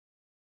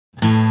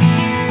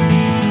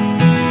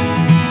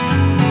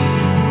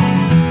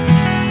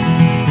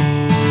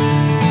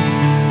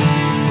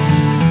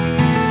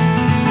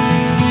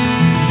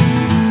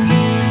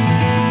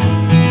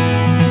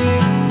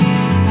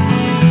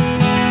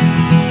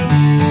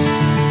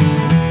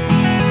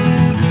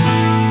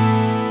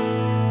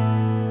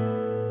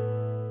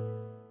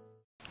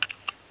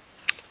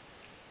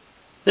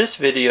This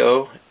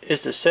video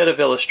is a set of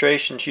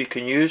illustrations you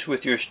can use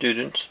with your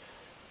students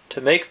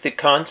to make the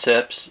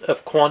concepts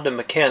of quantum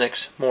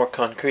mechanics more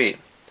concrete.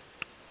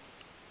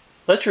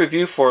 Let's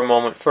review for a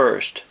moment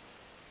first.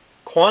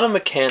 Quantum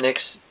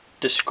mechanics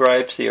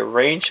describes the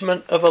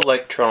arrangement of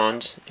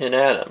electrons in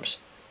atoms.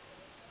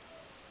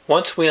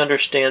 Once we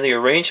understand the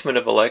arrangement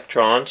of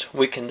electrons,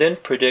 we can then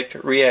predict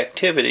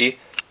reactivity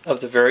of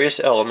the various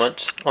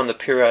elements on the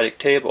periodic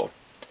table.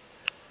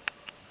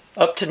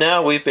 Up to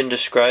now, we've been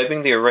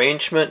describing the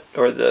arrangement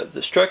or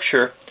the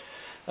structure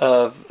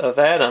of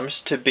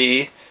atoms to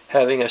be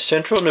having a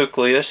central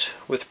nucleus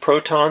with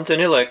protons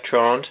and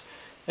electrons,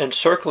 and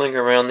circling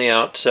around the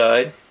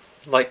outside,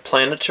 like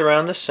planets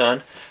around the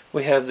sun,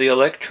 we have the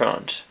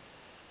electrons.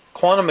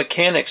 Quantum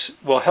mechanics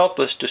will help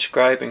us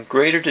describe in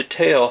greater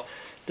detail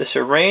this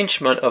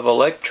arrangement of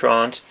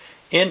electrons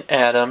in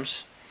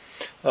atoms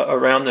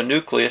around the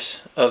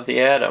nucleus of the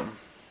atom.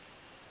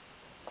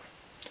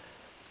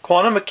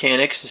 Quantum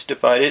mechanics is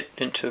divided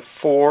into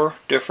 4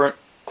 different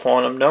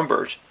quantum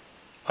numbers.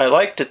 I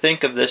like to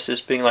think of this as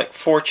being like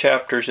 4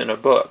 chapters in a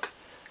book.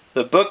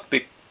 The book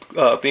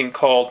being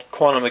called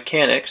Quantum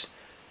Mechanics,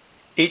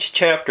 each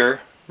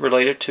chapter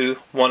related to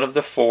one of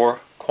the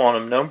 4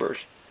 quantum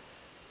numbers.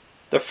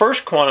 The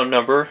first quantum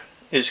number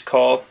is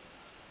called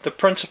the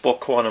principal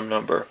quantum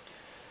number.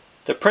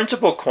 The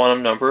principal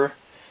quantum number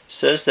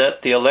says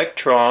that the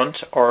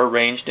electrons are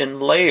arranged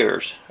in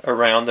layers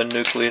around the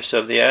nucleus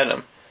of the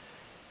atom.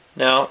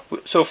 Now,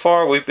 so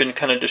far we've been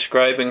kind of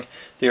describing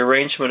the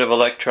arrangement of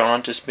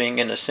electrons as being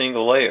in a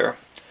single layer.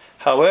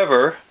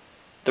 However,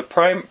 the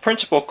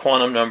principal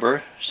quantum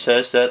number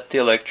says that the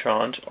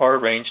electrons are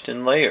arranged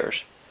in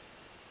layers.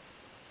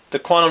 The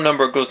quantum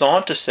number goes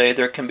on to say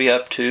there can be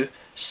up to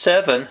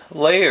 7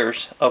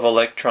 layers of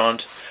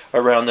electrons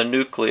around the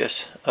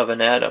nucleus of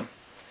an atom.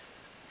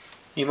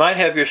 You might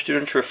have your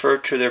students refer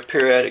to their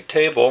periodic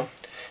table,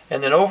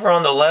 and then over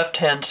on the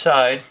left-hand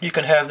side you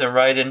can have them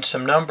write in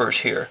some numbers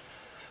here.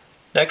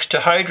 Next to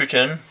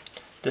hydrogen,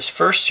 this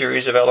first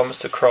series of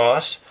elements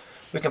across,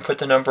 we can put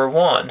the number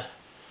 1.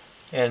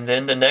 And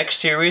then the next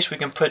series we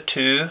can put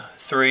 2,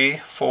 3,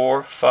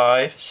 4,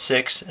 5,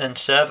 6, and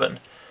 7.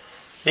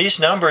 These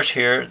numbers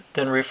here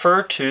then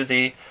refer to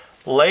the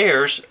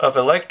layers of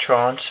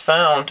electrons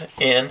found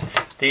in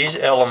these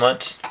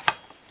elements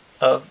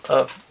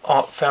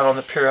found on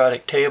the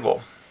periodic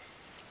table.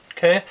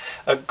 Okay,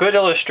 a good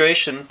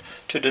illustration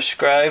to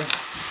describe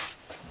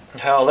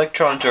how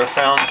electrons are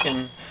found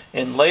in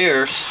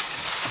layers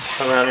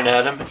around an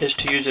atom is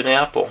to use an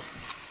apple.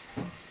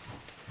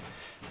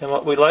 And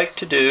what we like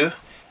to do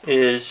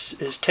is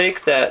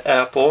take that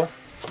apple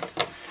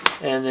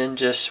and then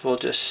we'll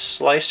just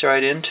slice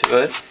right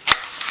into it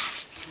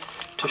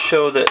to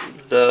show that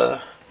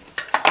the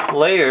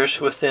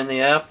layers within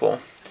the apple.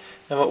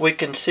 And what we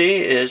can see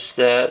is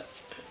that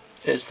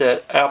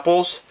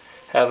apples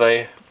have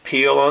a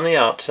peel on the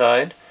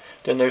outside,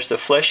 then there's the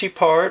fleshy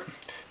part,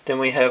 then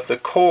we have the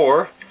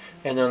core,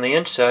 and on the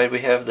inside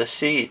we have the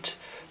seeds.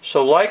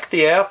 So like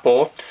the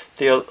apple,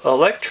 the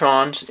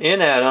electrons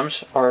in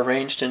atoms are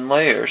arranged in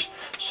layers.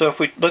 So if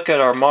we look at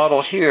our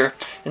model here,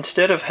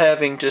 instead of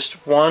having just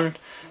one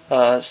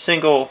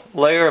single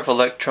layer of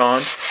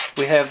electrons,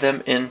 we have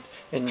them in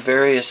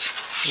various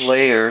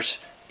layers,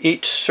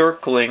 each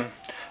circling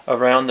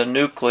around the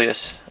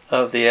nucleus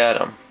of the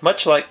atom,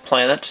 much like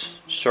planets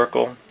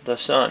circle the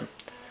sun.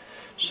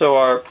 So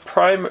our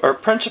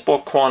principal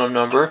quantum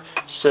number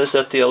says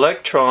that the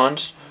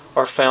electrons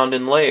are found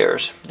in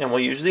layers, and we'll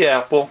use the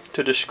apple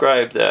to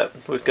describe that.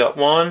 We've got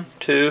 1,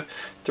 2,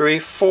 3,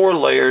 4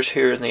 layers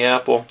here in the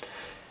apple,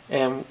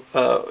 and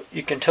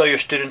you can tell your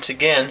students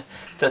again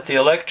that the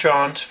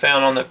electrons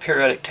found on the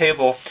periodic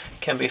table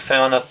can be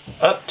found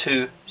up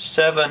to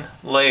 7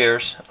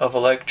 layers of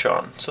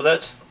electrons. So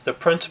that's the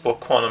principal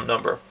quantum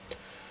number.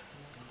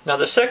 Now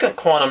the second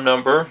quantum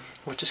number,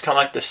 which is kind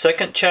of like the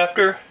second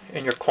chapter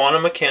in your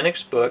quantum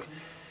mechanics book,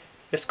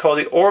 is called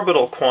the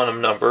orbital quantum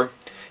number.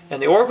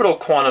 And the orbital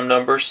quantum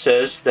number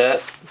says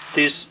that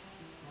these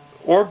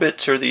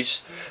orbits, or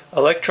these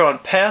electron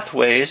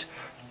pathways,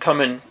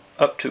 come in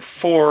up to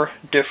 4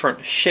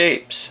 different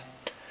shapes.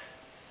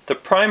 The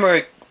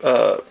primary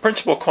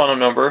principal quantum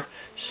number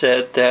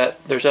said that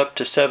there's up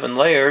to 7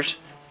 layers.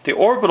 The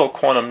orbital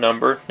quantum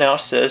number now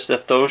says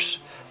that those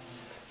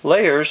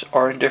layers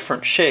are in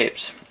different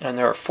shapes, and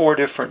there are 4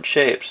 different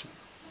shapes.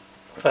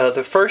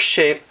 The first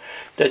shape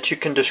that you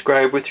can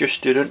describe with your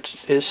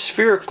students is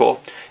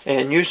spherical,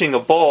 and using a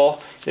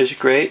ball is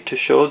great to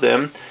show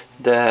them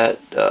that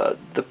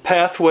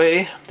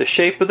the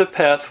shape of the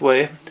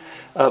pathway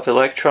of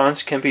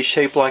electrons can be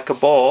shaped like a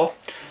ball.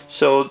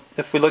 So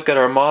if we look at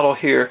our model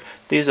here,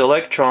 these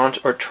electrons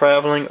are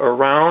traveling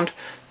around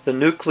the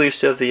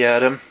nucleus of the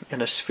atom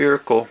in a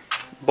spherical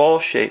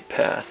ball-shaped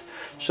path.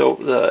 So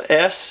the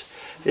S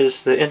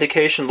is the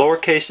indication,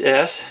 lowercase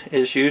s,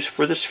 is used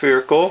for the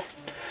spherical.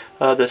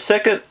 The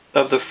second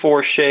of the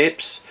 4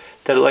 shapes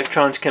that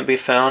electrons can be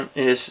found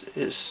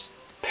is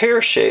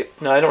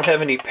pear-shaped. Now I don't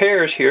have any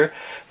pears here,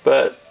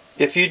 but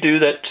if you do,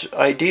 that's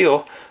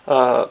ideal.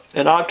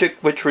 An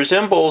object which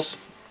resembles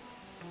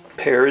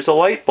Pear is a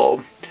light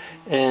bulb.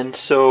 And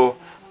so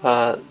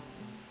the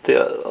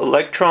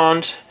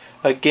electrons,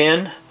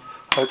 again,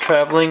 are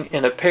traveling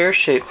in a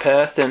pear-shaped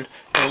path, and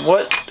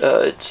what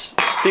it's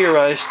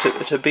theorized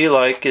to be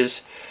like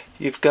is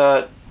you've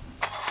got,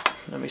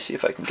 let me see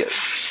if I can get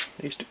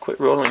these to quit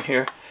rolling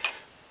here.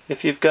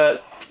 If you've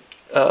got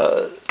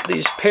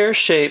these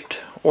pear-shaped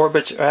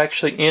orbits are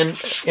actually in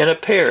a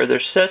pair,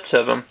 there's sets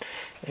of them,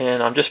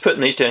 and I'm just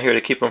putting these down here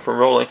to keep them from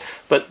rolling,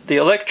 but the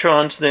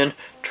electrons then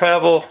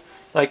travel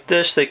like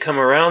this. They come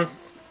around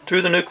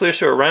through the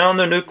nucleus or around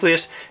the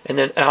nucleus and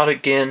then out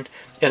again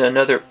in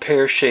another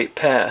pear-shaped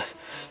path.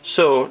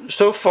 So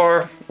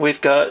far we've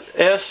got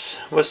S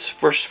was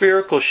for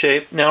spherical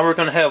shape. Now we're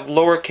going to have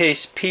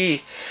lowercase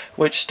p,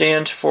 which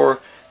stands for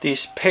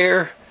these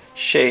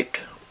pear-shaped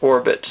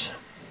orbits.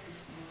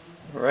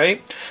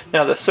 Right?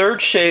 Now the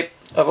third shape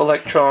of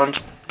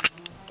electrons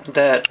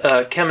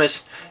that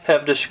chemists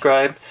have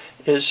described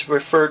is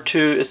referred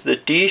to as the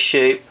D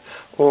shape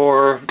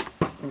or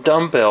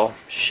dumbbell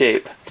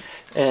shape.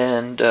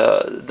 And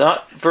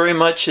not very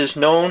much is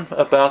known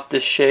about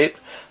this shape.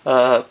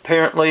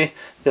 Apparently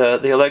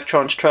the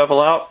electrons travel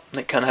out,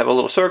 they kind of have a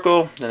little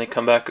circle, then they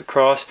come back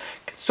across,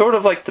 sort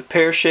of like the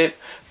pear shape,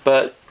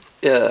 but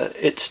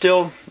it's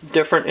still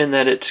different in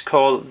that it's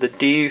called the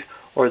D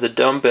or the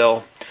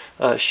dumbbell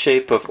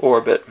shape of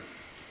orbit.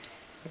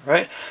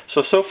 Right?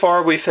 So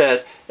far we've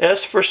had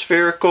S for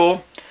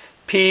spherical,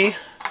 P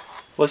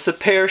was the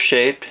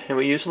pear-shaped, and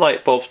we use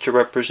light bulbs to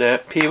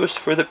represent. P was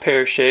for the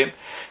pear-shaped.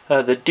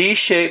 The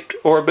D-shaped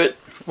orbit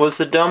was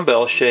the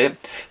dumbbell shape.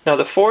 Now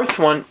the fourth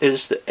one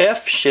is the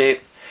F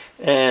shape,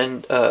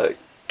 and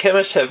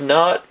chemists have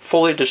not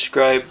fully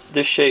described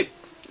this shape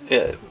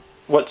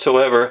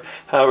whatsoever.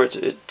 However,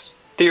 it's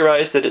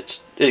theorized that it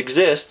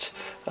exists.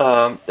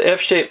 The F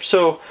shape.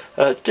 So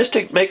just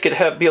to make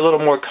it be a little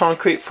more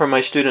concrete for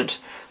my students,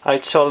 I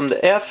tell them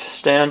the F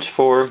stands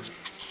for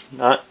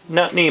not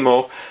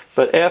Nemo,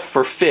 but F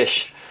for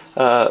fish,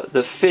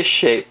 the fish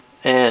shape.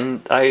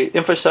 And I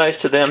emphasize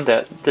to them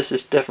that this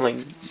is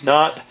definitely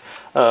not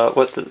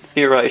what the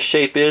theorized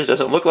shape is. It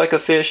doesn't look like a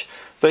fish,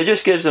 but it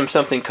just gives them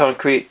something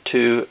concrete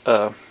to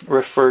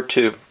refer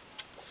to.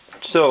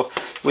 So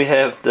we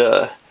have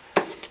the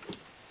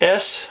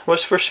S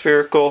was for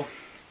spherical,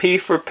 P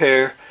for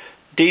pear,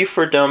 D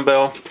for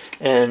dumbbell,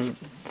 and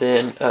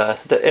then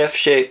the F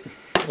shape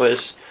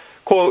was,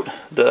 quote,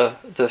 the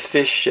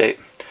fish shape.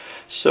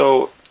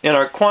 So in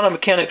our quantum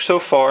mechanics so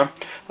far,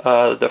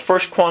 the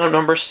first quantum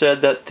number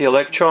said that the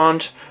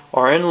electrons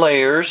are in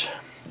layers,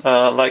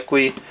 like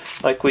we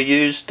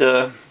used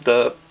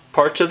the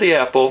parts of the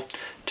apple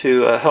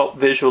to help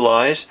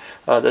visualize.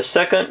 The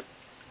second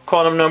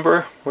quantum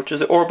number, which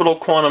is the orbital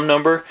quantum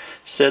number,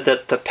 said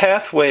that the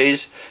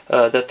pathways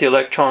that the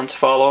electrons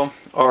follow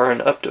are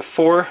in up to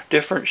 4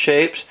 different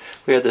shapes.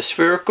 We had the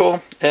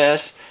spherical,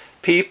 S,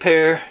 P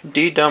pear,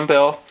 D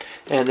dumbbell,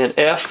 and then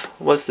F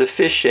was the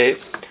fish shape.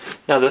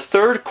 Now the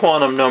third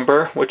quantum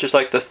number, which is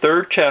like the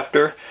third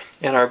chapter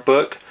in our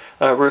book,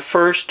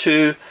 refers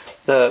to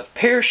the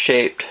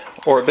pear-shaped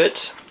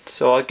orbits.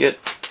 So I'll get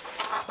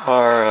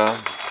our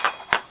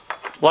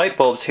light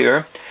bulbs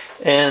here.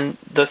 And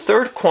the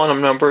third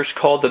quantum number is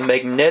called the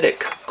magnetic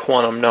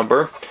quantum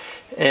number.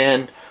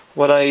 And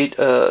what I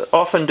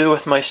often do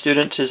with my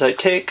students is I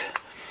take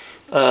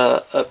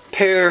a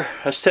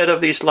set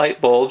of these light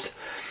bulbs,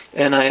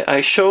 and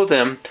I show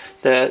them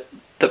that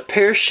the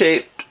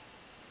pear-shaped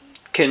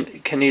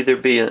can either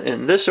be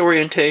in this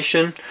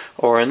orientation,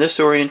 or in this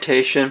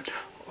orientation,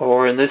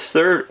 or in this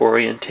third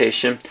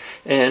orientation.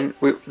 And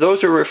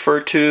those are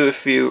referred to,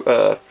 if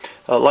you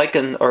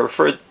liken or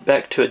refer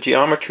back to a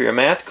geometry or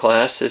math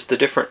class, as the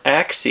different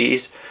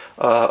axes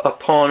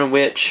upon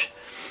which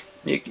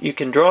you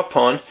can draw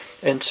upon.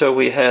 And so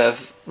we'd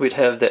have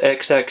the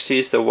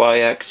x-axis, the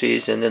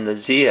y-axis, and then the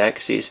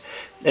z-axis.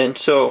 And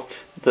so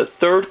the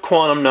third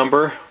quantum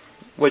number,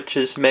 which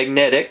is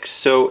magnetic,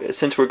 so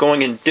since we're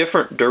going in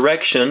different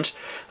directions,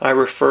 I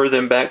refer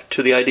them back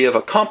to the idea of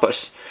a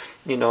compass.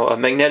 You know, a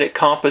magnetic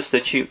compass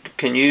that you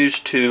can use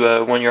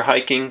to when you're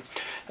hiking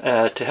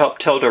to help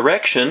tell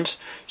directions.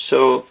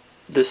 So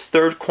this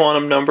third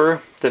quantum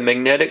number, the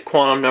magnetic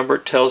quantum number,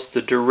 tells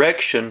the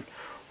direction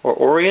or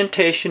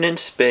orientation in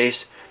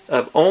space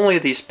of only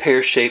these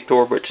pear-shaped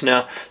orbits.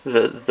 Now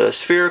the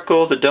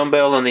spherical, the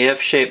dumbbell, and the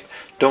F-shape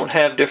don't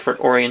have different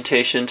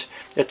orientations.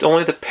 It's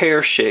only the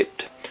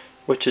pear-shaped,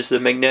 which is the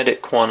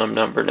magnetic quantum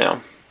number now.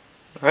 All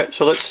right,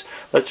 so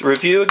let's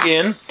review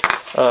again.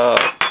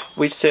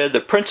 We said the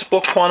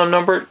principal quantum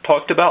number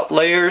talked about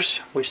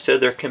layers. We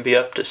said there can be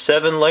up to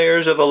 7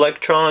 layers of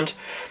electrons,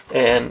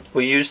 and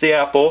we use the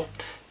apple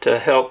to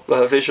help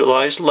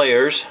visualize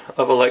layers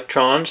of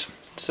electrons.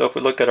 So if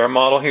we look at our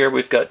model here,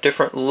 we've got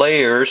different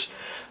layers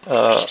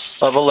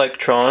of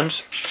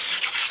electrons.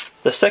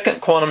 The second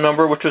quantum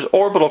number, which was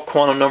orbital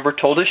quantum number,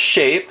 told us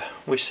shape.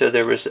 We said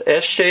there was the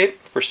S shape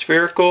for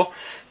spherical,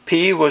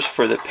 P was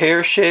for the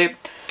pear shape,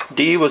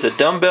 D was a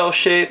dumbbell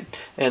shape,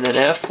 and then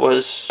F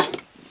was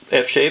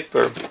F-shape,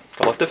 or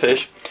call it the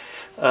fish.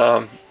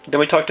 Then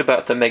we talked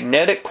about the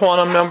magnetic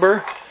quantum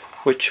number,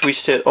 which we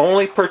said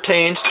only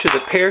pertains to the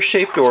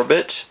pear-shaped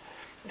orbits,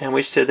 and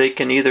we said they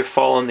can either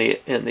fall in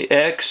the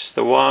X,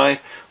 the Y,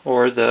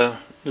 or the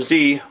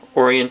Z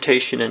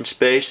orientation in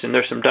space. And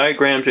there's some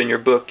diagrams in your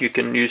book you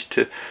can use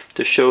to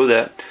show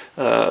that.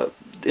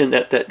 In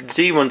that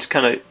Z one's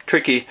kind of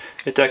tricky.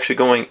 It's actually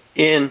going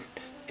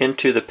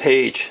into the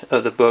page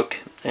of the book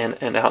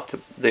and out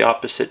the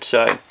opposite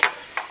side.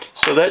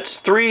 So that's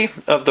 3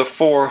 of the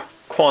 4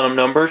 quantum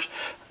numbers.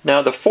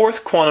 Now the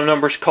 4th quantum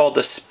number is called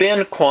the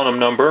spin quantum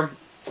number,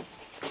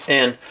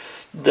 and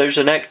there's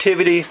an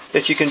activity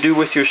that you can do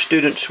with your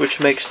students which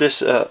makes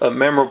this a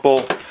memorable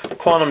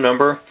quantum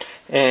number,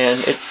 and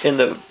in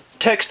the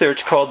text there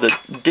it's called the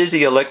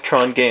Dizzy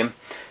Electron game.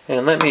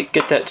 And let me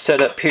get that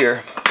set up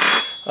here.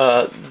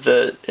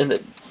 The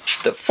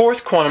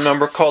 4th quantum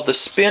number, called the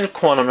spin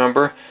quantum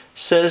number,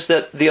 says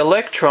that the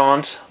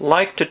electrons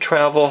like to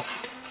travel,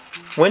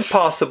 when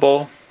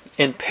possible,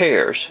 in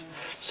pairs.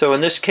 So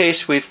in this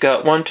case we've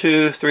got 1,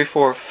 2, 3,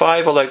 4,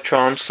 5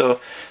 electrons, so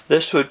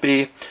this would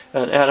be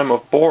an atom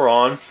of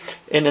boron.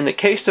 And in the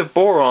case of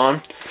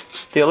boron,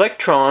 the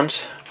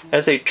electrons,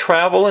 as they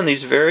travel in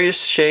these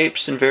various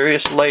shapes and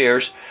various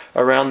layers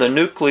around the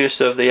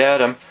nucleus of the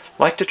atom,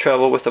 like to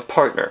travel with a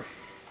partner.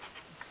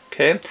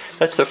 Okay,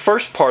 that's the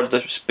first part of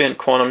the spin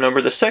quantum number.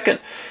 The second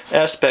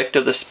aspect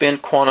of the spin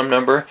quantum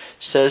number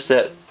says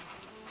that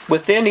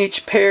within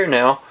each pair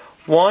now,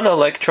 one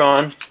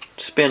electron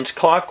spins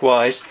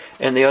clockwise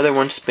and the other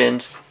one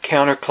spins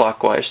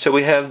counterclockwise. So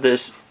we have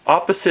this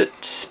opposite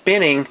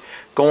spinning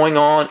going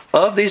on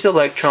of these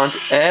electrons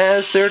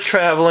as they're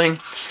traveling,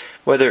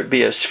 whether it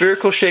be a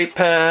spherical shaped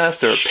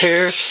path or a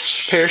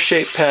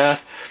pear-shaped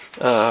path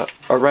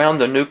around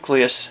the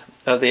nucleus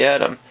of the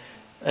atom.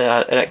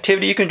 An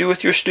activity you can do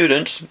with your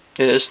students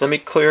is, let me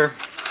clear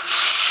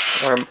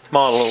our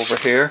model over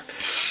here,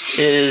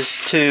 is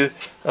to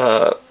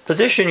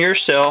position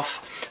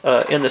yourself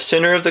in the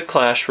center of the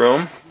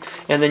classroom,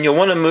 and then you'll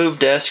want to move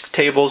desk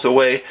tables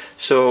away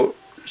so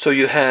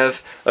you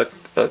have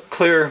a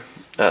clear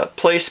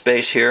play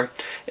space here.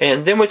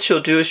 And then what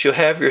you'll do is you'll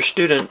have your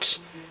students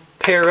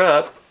pair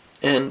up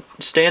and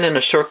stand in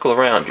a circle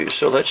around you.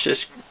 So let's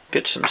just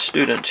get some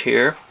students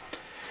here.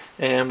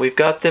 And we've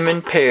got them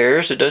in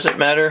pairs. It doesn't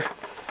matter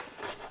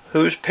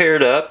who's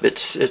paired up.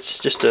 It's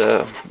just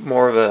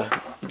more of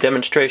a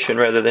demonstration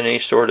rather than any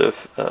sort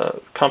of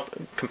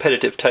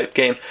competitive type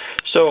game.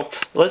 So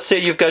let's say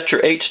you've got your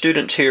 8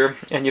 students here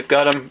and you've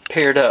got them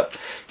paired up.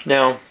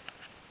 Now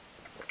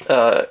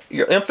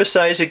you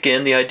emphasize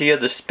again the idea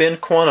of the spin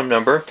quantum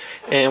number,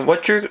 and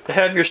what you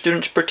have your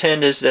students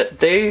pretend is that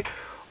they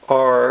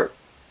are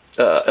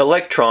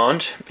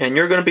electrons, and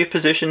you're going to be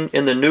positioned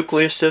in the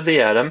nucleus of the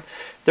atom.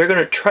 They're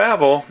going to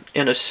travel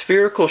in a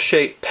spherical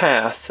shaped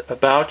path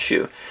about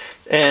you,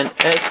 and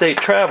as they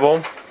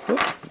travel,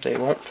 they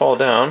won't fall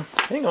down,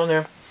 hang on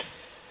there,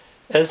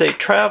 as they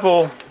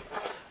travel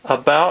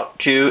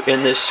about you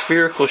in this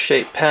spherical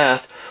shaped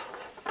path,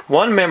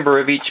 one member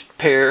of each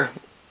pair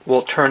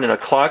will turn in a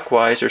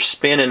clockwise or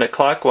spin in a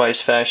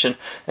clockwise fashion,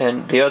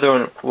 and the other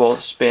one will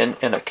spin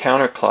in a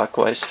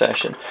counterclockwise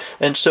fashion.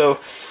 And so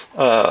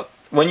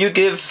when you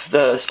give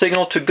the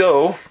signal to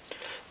go,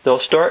 they'll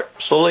start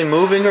slowly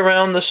moving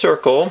around the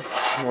circle.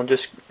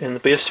 It'll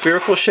be a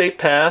spherical shaped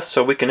path,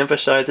 so we can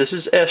emphasize this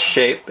is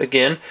S-shape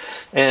again.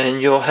 And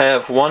you'll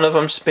have one of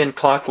them spin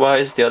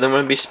clockwise, the other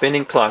one will be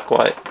spinning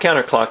clockwise,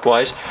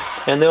 counterclockwise,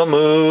 and they'll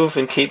move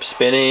and keep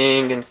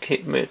spinning and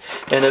keep moving.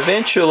 And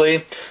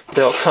eventually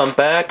they'll come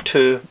back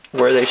to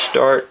where they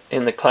start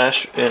in the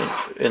class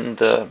in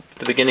the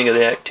beginning of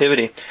the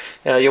activity.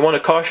 You want to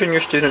caution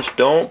your students: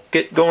 don't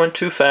get going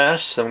too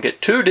fast, don't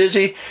get too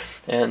dizzy,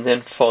 and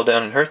then fall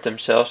down and hurt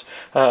themselves.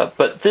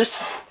 But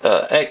this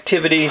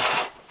activity,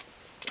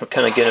 I'll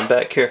kind of get them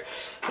back here,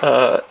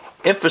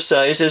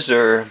 emphasizes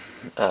or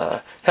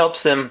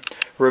helps them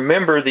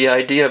remember the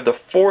idea of the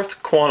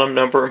 4th quantum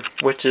number,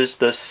 which is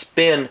the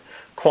spin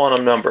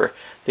quantum number.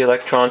 The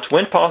electrons,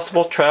 when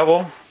possible,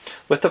 travel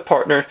with a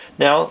partner.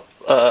 Now,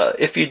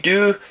 if you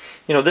do,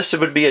 this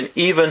would be an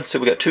even, so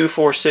we got 2,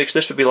 4, 6.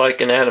 This would be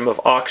like an atom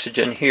of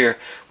oxygen here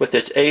with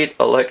its 8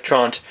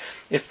 electrons.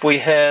 If we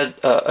had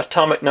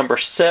atomic number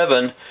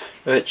 7,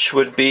 which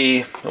would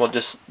be, we'll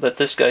just let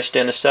this guy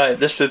stand aside,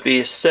 this would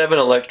be 7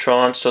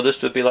 electrons, so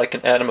this would be like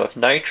an atom of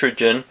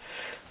nitrogen.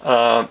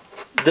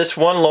 This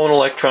one lone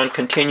electron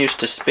continues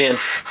to spin,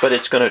 but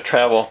it's going to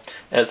travel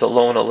as a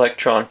lone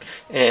electron.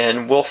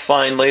 And we'll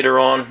find later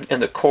on in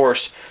the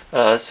course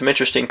some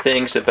interesting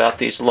things about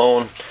these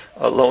lone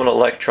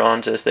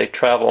electrons as they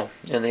travel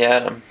in the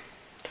atom.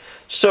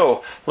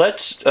 So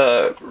let's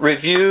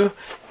review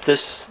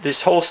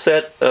this whole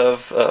set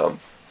of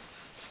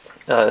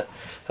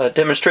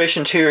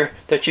demonstrations here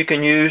that you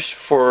can use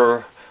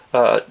for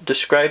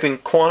describing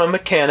quantum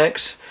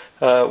mechanics.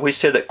 We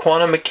said that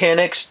quantum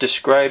mechanics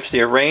describes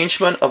the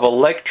arrangement of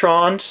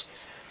electrons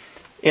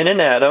in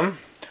an atom.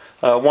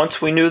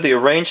 Once we knew the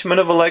arrangement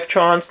of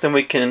electrons, then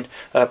we can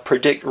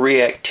predict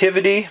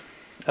reactivity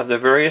of the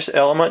various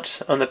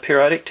elements on the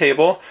periodic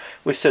table.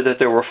 We said that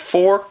there were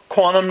 4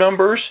 quantum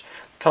numbers,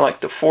 kind of like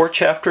the 4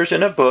 chapters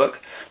in a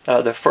book.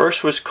 The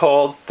first was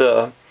called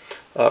the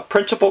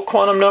principal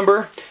quantum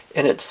number,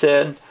 and it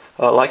said,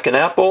 like an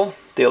apple,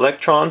 the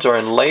electrons are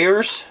in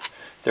layers.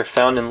 They're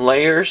found in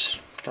layers,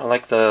 kind of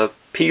like the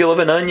peel of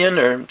an onion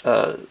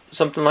or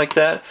something like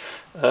that.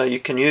 You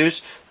can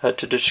use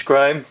to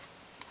describe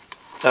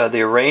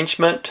the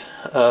arrangement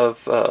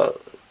of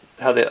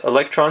how the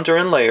electrons are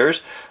in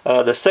layers.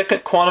 The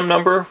second quantum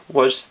number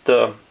was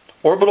the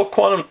orbital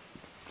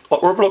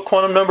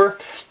quantum number,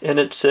 and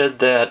it said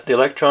that the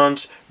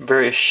electrons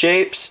various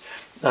shapes.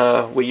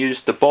 We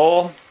used the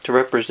ball to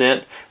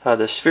represent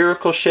the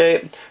spherical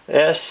shape.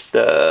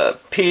 The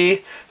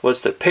P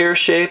was the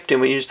pear-shaped,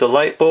 and we used the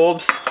light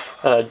bulbs.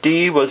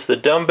 D was the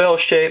dumbbell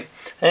shape,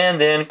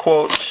 and then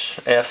quotes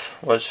F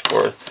was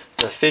for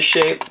the fish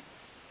shape.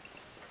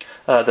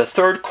 The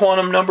third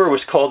quantum number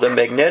was called the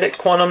magnetic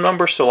quantum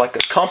number, so like a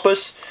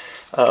compass.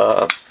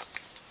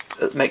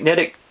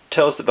 Magnetic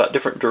tells about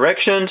different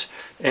directions,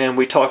 and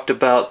we talked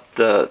about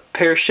the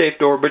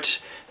pear-shaped orbits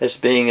as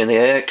being in the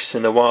X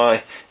and the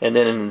Y, and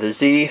then in the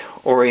Z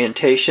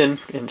orientation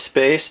in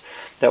space.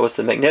 That was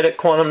the magnetic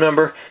quantum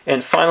number.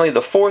 And finally,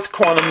 the fourth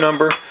quantum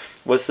number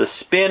was the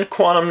spin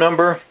quantum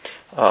number.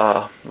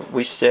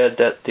 We said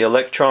that the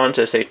electrons,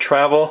 as they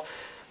travel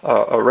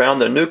around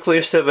the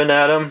nucleus of an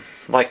atom,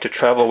 like to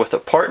travel with a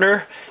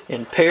partner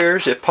in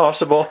pairs if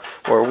possible,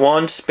 or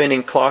one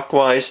spinning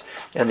clockwise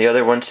and the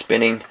other one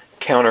spinning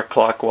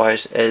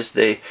counterclockwise as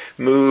they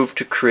move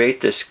to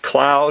create this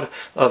cloud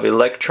of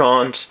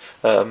electrons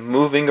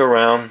moving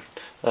around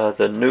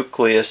the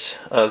nucleus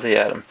of the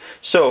atom.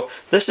 So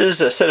this is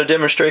a set of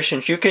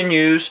demonstrations you can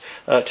use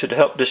to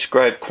help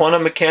describe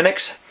quantum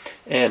mechanics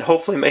and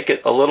hopefully make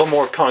it a little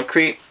more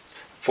concrete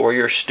for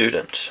your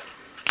students.